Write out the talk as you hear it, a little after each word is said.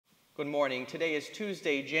Good morning. Today is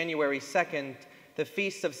Tuesday, January 2nd, the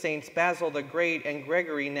feast of Saints Basil the Great and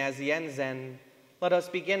Gregory Nazianzen. Let us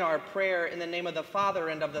begin our prayer in the name of the Father,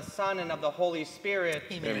 and of the Son, and of the Holy Spirit.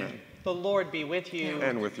 Amen. The Lord be with you.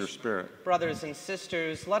 And with your spirit. Brothers and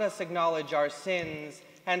sisters, let us acknowledge our sins,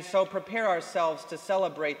 and so prepare ourselves to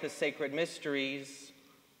celebrate the sacred mysteries.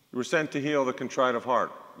 You were sent to heal the contrite of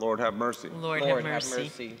heart. Lord, have mercy. Lord, have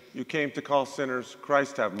mercy. You came to call sinners.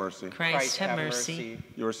 Christ, have mercy. Christ, have mercy.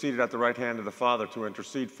 You are seated at the right hand of the Father to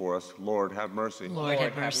intercede for us. Lord, have mercy. Lord,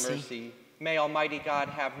 have mercy. May Almighty God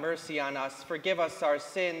have mercy on us, forgive us our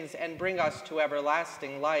sins, and bring us to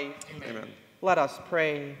everlasting life. Amen. Let us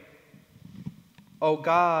pray. O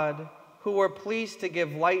God, who were pleased to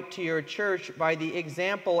give light to your church by the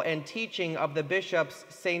example and teaching of the bishops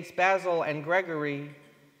Saints Basil and Gregory,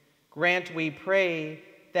 grant, we pray,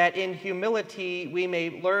 that in humility we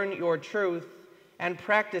may learn your truth and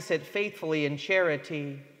practice it faithfully in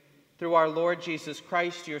charity. Through our Lord Jesus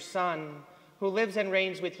Christ, your Son, who lives and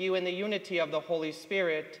reigns with you in the unity of the Holy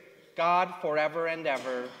Spirit, God forever and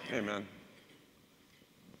ever. Amen.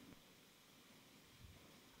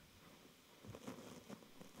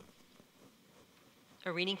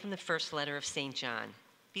 A reading from the first letter of St. John.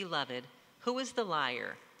 Beloved, who is the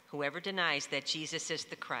liar? Whoever denies that Jesus is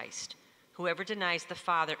the Christ. Whoever denies the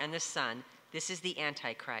Father and the Son, this is the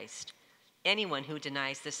Antichrist. Anyone who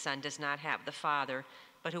denies the Son does not have the Father,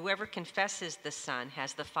 but whoever confesses the Son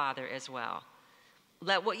has the Father as well.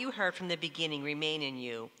 Let what you heard from the beginning remain in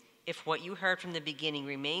you. If what you heard from the beginning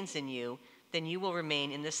remains in you, then you will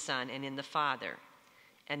remain in the Son and in the Father.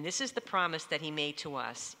 And this is the promise that he made to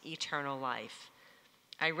us, eternal life.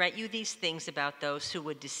 I write you these things about those who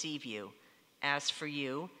would deceive you. As for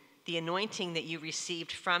you, the anointing that you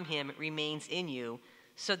received from him remains in you,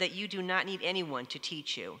 so that you do not need anyone to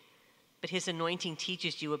teach you. But his anointing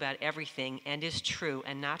teaches you about everything and is true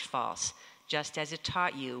and not false. Just as it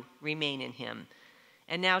taught you, remain in him.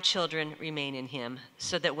 And now, children, remain in him,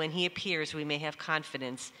 so that when he appears we may have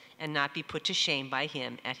confidence and not be put to shame by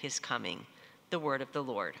him at his coming. The word of the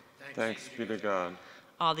Lord. Thanks be to God.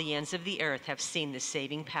 All the ends of the earth have seen the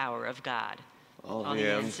saving power of God. All the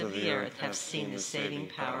ends of the earth have seen the saving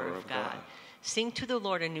power of God. Sing to the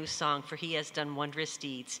Lord a new song, for he has done wondrous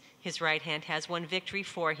deeds. His right hand has won victory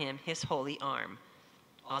for him, his holy arm.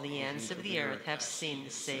 All the ends of the earth have seen the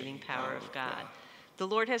saving power of God. The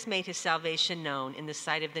Lord has made his salvation known in the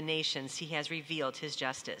sight of the nations. He has revealed his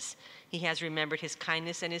justice. He has remembered his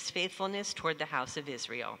kindness and his faithfulness toward the house of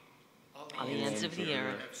Israel. All the ends of the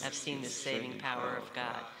earth have seen the saving power of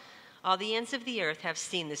God. All the ends of the earth have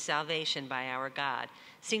seen the salvation by our God.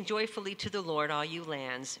 Sing joyfully to the Lord, all you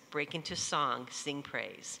lands. Break into song, sing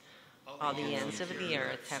praise. All the ends of the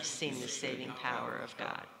earth have seen the saving power of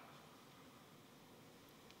God.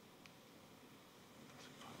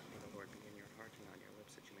 May the Lord be in your heart and on your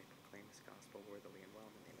lips, that you may proclaim his gospel worthily and well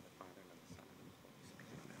in the name of the Father, and of the Son,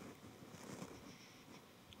 and of the Holy Spirit.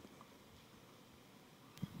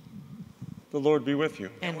 Amen. The Lord be with you.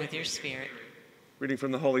 And with your spirit. Reading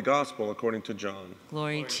from the Holy Gospel according to John.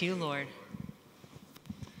 Glory to you, Lord.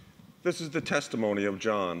 This is the testimony of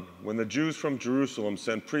John, when the Jews from Jerusalem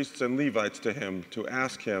sent priests and Levites to him to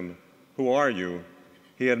ask him, "Who are you?"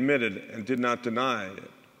 He admitted and did not deny it,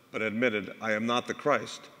 but admitted, "I am not the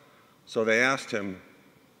Christ." So they asked him,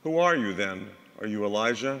 "Who are you then? Are you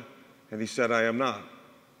Elijah?" And he said, "I am not."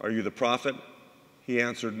 "Are you the prophet?" He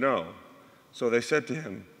answered, "No." So they said to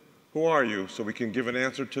him, "Who are you, so we can give an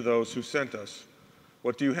answer to those who sent us?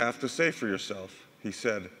 What do you have to say for yourself?" He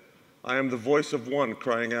said, "I am the voice of one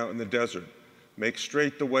crying out in the desert, 'Make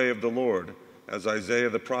straight the way of the Lord,' as Isaiah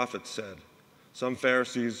the prophet said." Some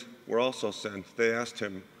Pharisees were also sent. They asked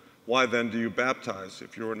him, "Why then do you baptize,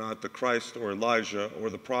 if you are not the Christ or Elijah or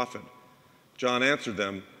the prophet?" John answered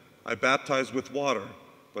them, "I baptize with water,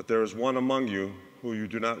 but there is one among you who you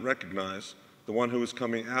do not recognize, the one who is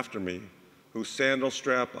coming after me, whose sandal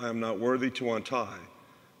strap I am not worthy to untie."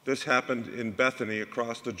 This happened in Bethany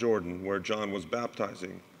across the Jordan, where John was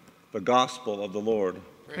baptizing. The Gospel of the Lord.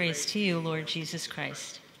 Praise to you, Lord Jesus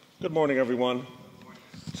Christ. Good morning, everyone.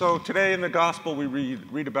 So today in the Gospel, we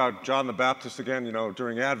read about John the Baptist again. You know,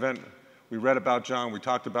 during Advent, we read about John, we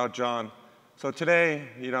talked about John. So today,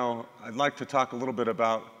 I'd like to talk a little bit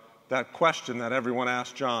about that question that everyone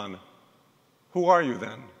asked John. Who are you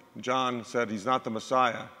then? John said he's not the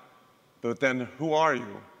Messiah. But then, who are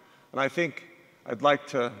you? And I think I'd like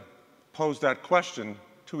to pose that question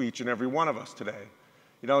to each and every one of us today.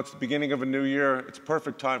 It's the beginning of a new year. It's a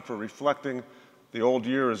perfect time for reflecting. The old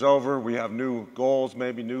year is over. We have new goals,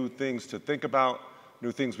 maybe new things to think about,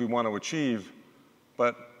 new things we want to achieve.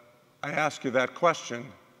 But I ask you that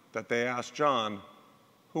question that they asked John,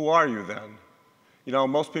 Who are you then? You know,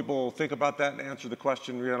 most people think about that and answer the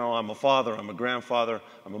question, you know, I'm a father, I'm a grandfather,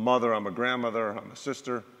 I'm a mother, I'm a grandmother, I'm a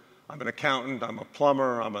sister, I'm an accountant, I'm a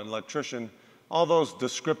plumber, I'm an electrician, all those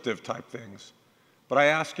descriptive type things. But I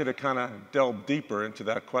ask you to kind of delve deeper into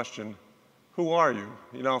that question, who are you?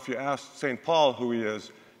 You know, if you ask St. Paul who he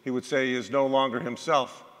is, he would say he is no longer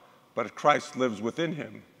himself, but Christ lives within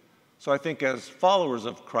him. So I think as followers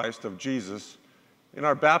of Christ, of Jesus, in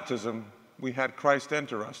our baptism, we had Christ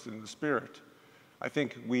enter us in the Spirit. I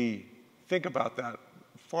think we think about that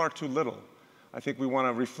far too little. I think we want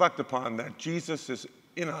to reflect upon that Jesus is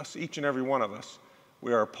in us, each and every one of us.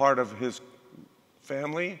 We are a part of his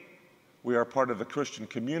family. We are part of the Christian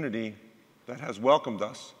community that has welcomed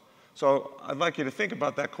us. So I'd like you to think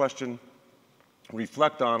about that question,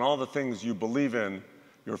 reflect on all the things you believe in,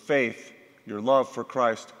 your faith, your love for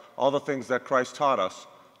Christ, all the things that Christ taught us,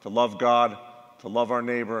 to love God, to love our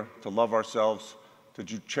neighbor, to love ourselves, to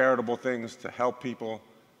do charitable things, to help people,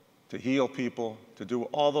 to heal people, to do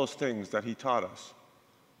all those things that he taught us.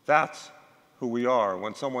 That's who we are.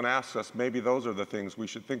 When someone asks us, maybe those are the things we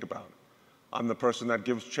should think about. I'm the person that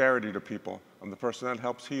gives charity to people. I'm the person that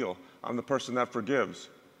helps heal. I'm the person that forgives.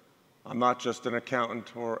 I'm not just an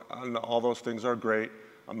accountant, or all those things are great.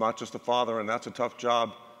 I'm not just a father, and that's a tough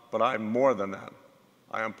job, but I'm more than that.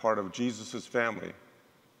 I am part of Jesus' family.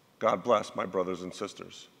 God bless my brothers and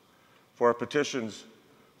sisters. For our petitions,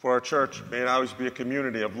 for our church, may it always be a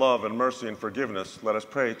community of love and mercy and forgiveness. Let us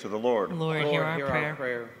pray to the Lord. Lord, hear our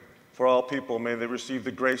prayer. For all people, may they receive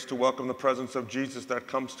the grace to welcome the presence of Jesus that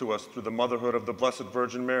comes to us through the motherhood of the Blessed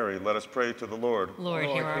Virgin Mary. Let us pray to the Lord. Lord,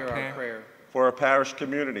 hear our prayer. For our parish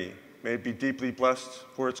community, may it be deeply blessed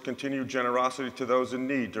for its continued generosity to those in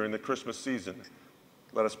need during the Christmas season.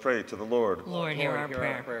 Let us pray to the Lord. Lord, hear our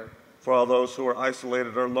prayer. For all those who are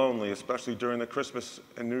isolated or lonely, especially during the Christmas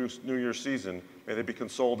and New Year season, may they be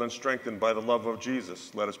consoled and strengthened by the love of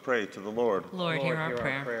Jesus. Let us pray to the Lord. Lord, hear our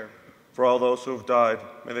prayer. For all those who have died,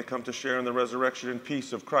 may they come to share in the resurrection and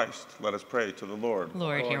peace of Christ. Let us pray to the Lord.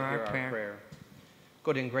 Lord, hear our prayer.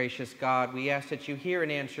 Good and gracious God, we ask that you hear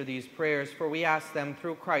and answer these prayers, for we ask them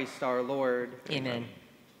through Christ our Lord. Amen.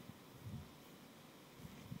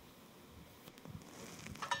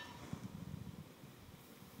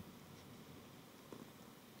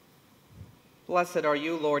 Blessed are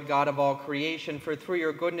you, Lord God of all creation, for through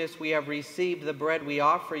your goodness we have received the bread we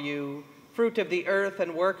offer you, fruit of the earth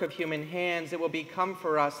and work of human hands. It will become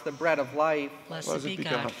for us the bread of life. Blessed be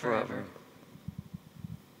God forever.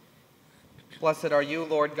 Blessed are you,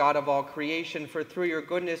 Lord God of all creation, for through your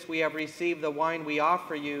goodness we have received the wine we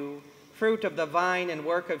offer you, fruit of the vine and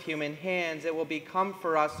work of human hands. It will become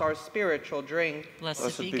for us our spiritual drink.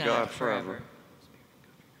 Blessed be God forever.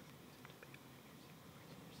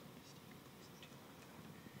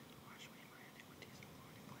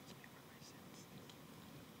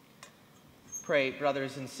 Pray,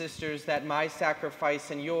 brothers and sisters, that my sacrifice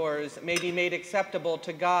and yours may be made acceptable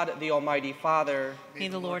to God, the Almighty Father. May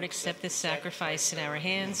the Lord accept this sacrifice in our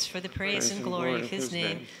hands for the praise and glory of his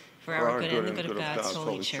name, for our good and the good of God's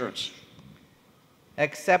holy church.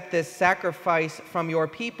 Accept this sacrifice from your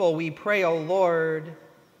people, we pray, O Lord,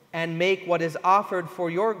 and make what is offered for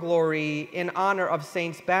your glory in honor of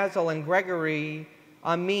Saints Basil and Gregory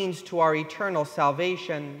a means to our eternal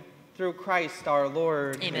salvation, through Christ our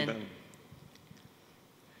Lord. Amen. Amen.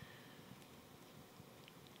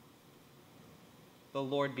 The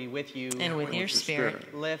Lord be with you. And with your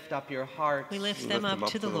spirit. Lift up your hearts. We lift them up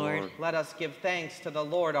to the Lord. Let us give thanks to the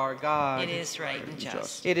Lord our God. It is right and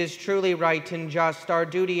just. It is truly right and just, our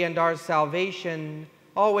duty and our salvation,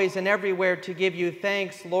 always and everywhere to give you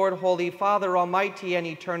thanks, Lord, Holy Father, Almighty and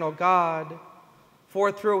eternal God.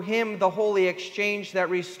 For through him the holy exchange that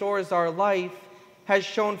restores our life has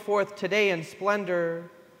shone forth today in splendor.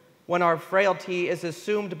 When our frailty is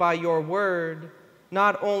assumed by your word,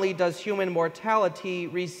 not only does human mortality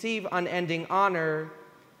receive unending honor,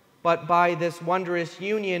 but by this wondrous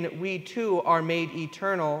union we too are made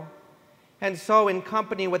eternal. And so in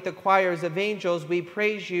company with the choirs of angels we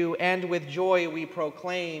praise you, and with joy we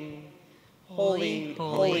proclaim, Holy,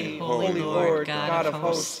 holy, holy Lord, God of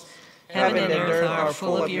hosts, heaven and earth are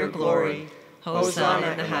full of your glory.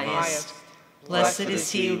 Hosanna in the highest. Blessed is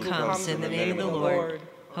he who comes in the name of the Lord.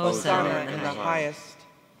 Hosanna in the highest.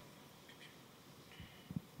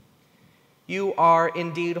 You are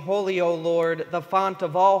indeed holy, O Lord, the font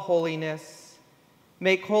of all holiness.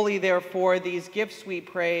 Make holy, therefore, these gifts, we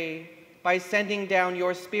pray, by sending down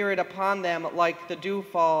your Spirit upon them like the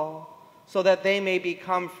dewfall, so that they may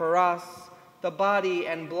become for us the body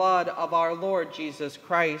and blood of our Lord Jesus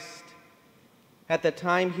Christ. At the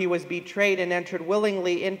time he was betrayed and entered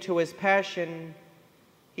willingly into his passion,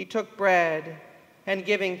 He took bread, and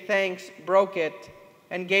giving thanks, broke it,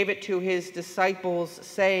 and gave it to his disciples,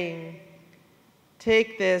 saying,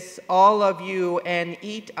 "Take this, all of you, and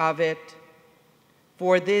eat of it,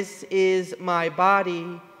 for this is my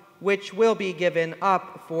body, which will be given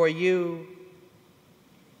up for you."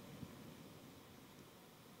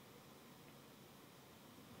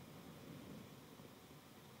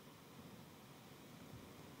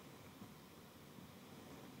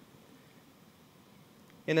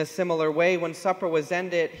 In a similar way, when supper was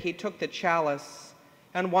ended, he took the chalice,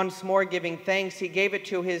 and once more giving thanks, he gave it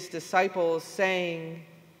to his disciples, saying,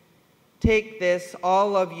 "Take this,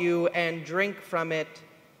 all of you, and drink from it,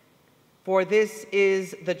 for this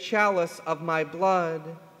is the chalice of my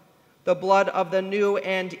blood, the blood of the new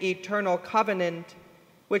and eternal covenant,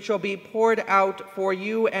 which will be poured out for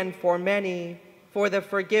you and for many for the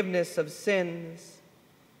forgiveness of sins.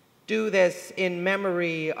 Do this in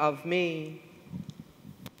memory of me."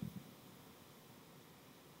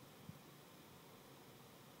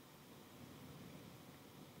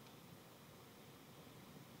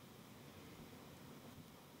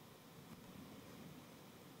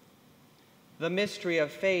 The mystery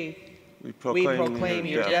of faith, we proclaim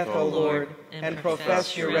your death, O Lord, and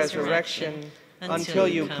profess your resurrection until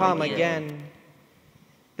you come again.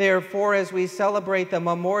 Therefore, as we celebrate the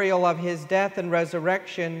memorial of his death and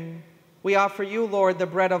resurrection, we offer you, Lord, the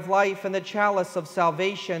bread of life and the chalice of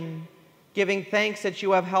salvation, giving thanks that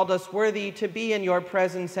you have held us worthy to be in your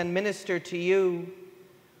presence and minister to you.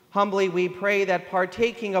 Humbly we pray that,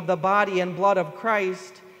 partaking of the body and blood of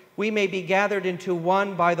Christ, we may be gathered into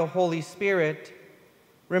one by the Holy Spirit.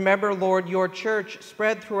 Remember, Lord, your church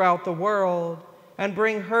spread throughout the world, and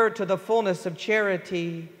bring her to the fullness of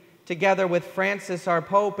charity, together with Francis, our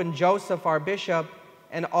Pope, and Joseph, our Bishop,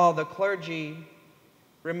 and all the clergy.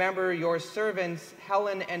 Remember your servants,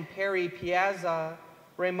 Helen and Perry Piazza,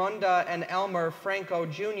 Raimonda and Elmer Franco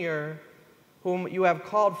Jr., whom you have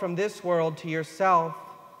called from this world to yourself.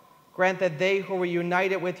 Grant that they who were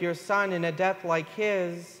united with your Son in a death like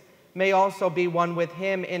his may also be one with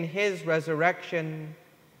him in his resurrection.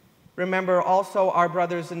 Remember also our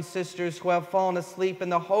brothers and sisters who have fallen asleep in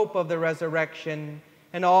the hope of the resurrection,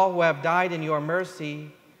 and all who have died in your mercy.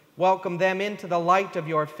 Welcome them into the light of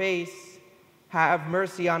your face. Have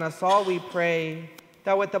mercy on us all, we pray,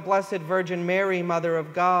 that with the Blessed Virgin Mary, Mother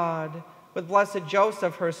of God, with blessed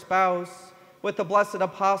Joseph, her spouse, with the blessed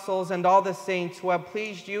apostles and all the saints who have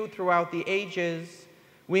pleased you throughout the ages,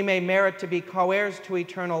 we may merit to be co-heirs to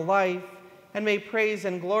eternal life, and may praise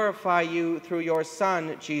and glorify you through your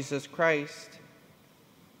Son, Jesus Christ.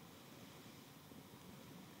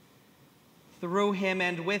 Through him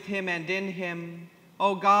and with him and in him,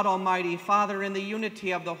 O God, Almighty Father, in the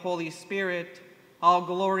unity of the Holy Spirit, all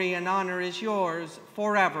glory and honor is yours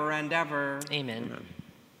forever and ever. Amen. Amen.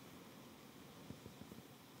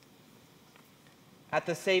 At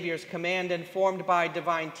the Savior's command, informed by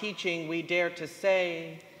divine teaching, we dare to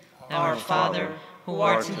say, Our Father, who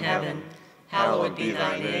art in heaven, hallowed be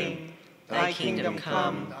thy name. Thy kingdom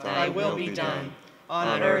come, thy will be done,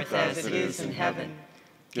 on earth as it is in heaven.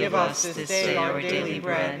 Give us this day our daily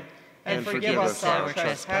bread, and forgive us our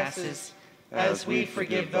trespasses, as we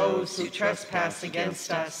forgive those who trespass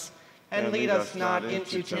against us. And lead us not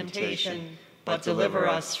into temptation, but deliver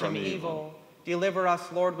us from evil. Deliver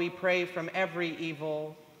us, Lord, we pray, from every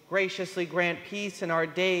evil. Graciously grant peace in our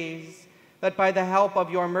days, that by the help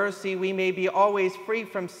of your mercy we may be always free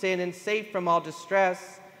from sin and safe from all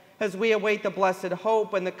distress, as we await the blessed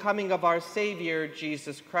hope and the coming of our Savior,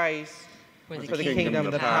 Jesus Christ. For the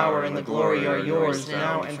kingdom, the power, and the glory are yours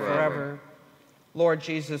now and forever. Lord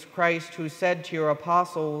Jesus Christ, who said to your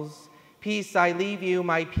apostles, "Peace I leave you,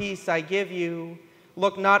 my peace I give you,"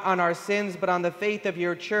 look not on our sins, but on the faith of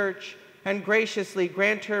your church, and graciously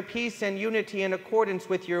grant her peace and unity in accordance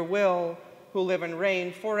with your will, who live and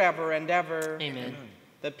reign forever and ever. Amen.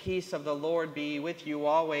 The peace of the Lord be with you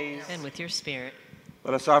always. And with your spirit.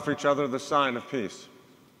 Let us offer each other the sign of peace.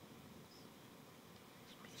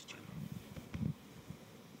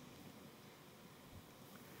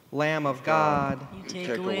 Lamb of God, You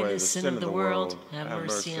take away the sin of the world, have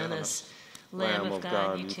mercy on us. Lamb of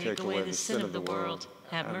God, you take away the sin of the world,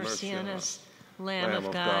 have mercy on us. Lamb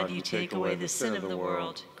of God, you take away the sin of the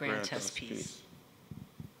world, grant us peace.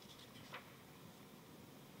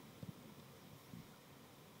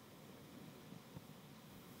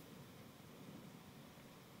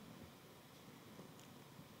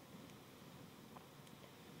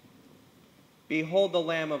 behold the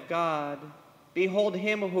Lamb of God. Behold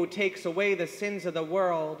him who takes away the sins of the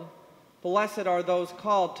world. Blessed are those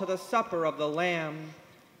called to the supper of the Lamb.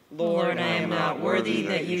 Lord, I am not worthy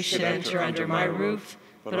that you should enter under my roof,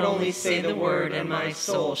 but only say the word, and my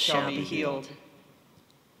soul shall be healed.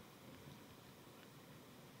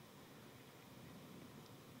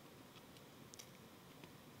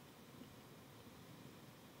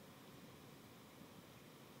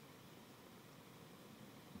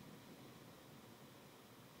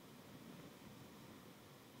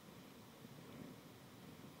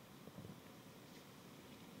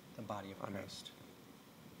 The body of Amen. Christ.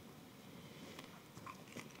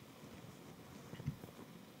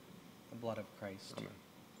 The blood of Christ. Amen.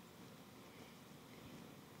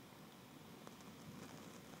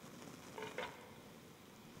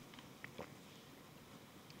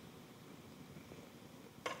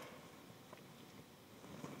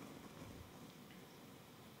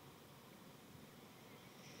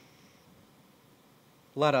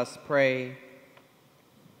 Let us pray.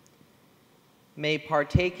 May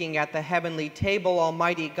partaking at the heavenly table,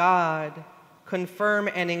 Almighty God, confirm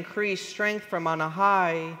and increase strength from on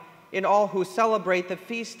high in all who celebrate the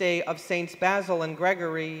feast day of Saints Basil and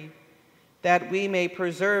Gregory, that we may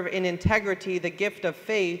preserve in integrity the gift of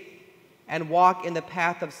faith and walk in the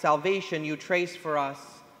path of salvation you trace for us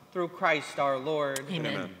through Christ our Lord.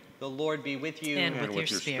 Amen. Amen. The Lord be with you. And And with with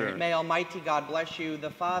your your spirit. spirit. May Almighty God bless you,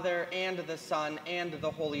 the Father, and the Son, and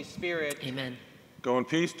the Holy Spirit. Amen. Go in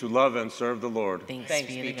peace to love and serve the Lord. Thanks Thanks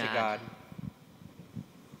be be to to God. God.